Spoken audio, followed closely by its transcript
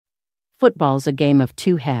Football's a game of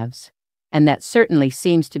two halves, and that certainly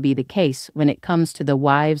seems to be the case when it comes to the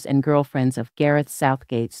wives and girlfriends of Gareth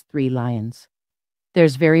Southgate's three lions.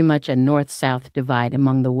 There's very much a north-south divide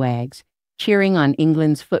among the WAGs, cheering on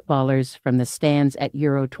England's footballers from the stands at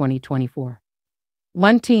Euro 2024.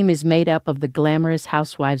 One team is made up of the glamorous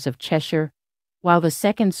Housewives of Cheshire, while the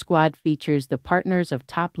second squad features the partners of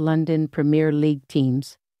top London Premier League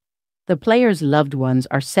teams. The players' loved ones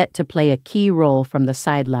are set to play a key role from the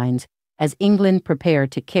sidelines as England prepare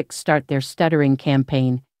to kick-start their stuttering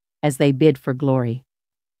campaign as they bid for glory.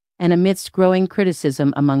 And amidst growing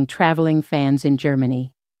criticism among traveling fans in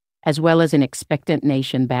Germany, as well as an expectant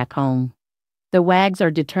nation back home, the WAGs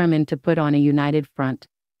are determined to put on a united front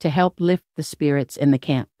to help lift the spirits in the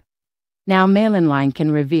camp. Now Mail Online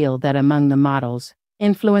can reveal that among the models,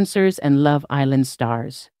 influencers, and Love Island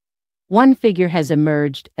stars, one figure has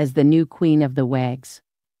emerged as the new queen of the WAGs.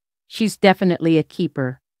 She's definitely a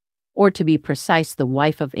keeper, or to be precise, the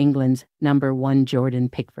wife of England's #1 Jordan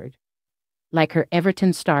Pickford. Like her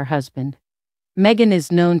Everton star husband, Meghan is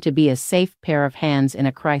known to be a safe pair of hands in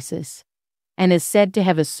a crisis, and is said to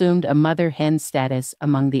have assumed a mother-hen status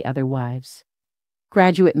among the other wives.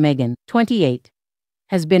 Graduate Meghan, 28,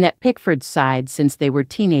 has been at Pickford's side since they were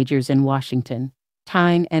teenagers in Washington,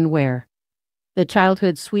 Tyne and Ware. The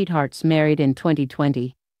childhood sweethearts married in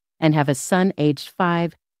 2020 and have a son aged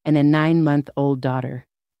 5 and a 9-month-old daughter.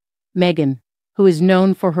 Meghan, who is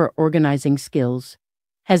known for her organizing skills,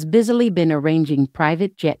 has busily been arranging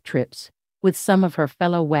private jet trips with some of her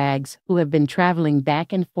fellow WAGs who have been traveling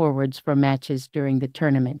back and forwards for matches during the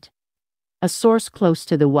tournament. A source close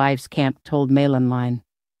to the wives' camp told Mail Online,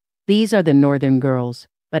 "These are the northern girls,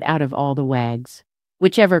 but out of all the WAGs,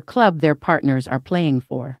 whichever club their partners are playing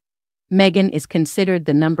for, Meghan is considered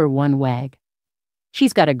the #1 WAG.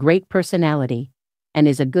 She's got a great personality and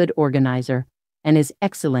is a good organizer and is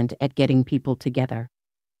excellent at getting people together.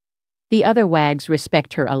 The other WAGs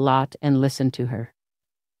respect her a lot and listen to her."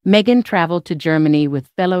 Meghan traveled to Germany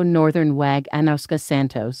with fellow Northern WAG Anouska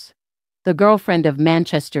Santos, the girlfriend of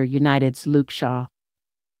Manchester United's Luke Shaw.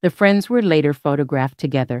 The friends were later photographed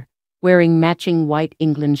together, wearing matching white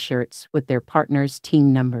England shirts with their partners'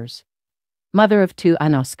 team numbers. Mother of two,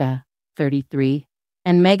 Anouska, 33,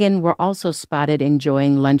 and Meghan were also spotted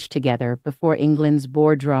enjoying lunch together before England's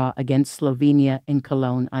board draw against Slovenia in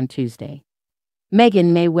Cologne on Tuesday.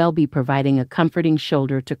 Meghan may well be providing a comforting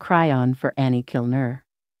shoulder to cry on for Annie Kilner,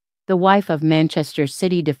 the wife of Manchester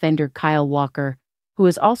City defender Kyle Walker, who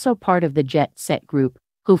is also part of the Jet Set group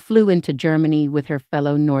who flew into Germany with her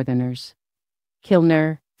fellow Northerners.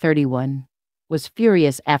 Kilner, 31, was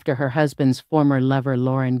furious after her husband's former lover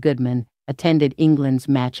Lauren Goodman attended England's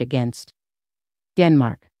match against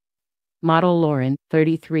Denmark. Model Lauren,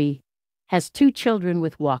 33, has 2 children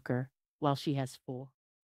with Walker, while she has 4.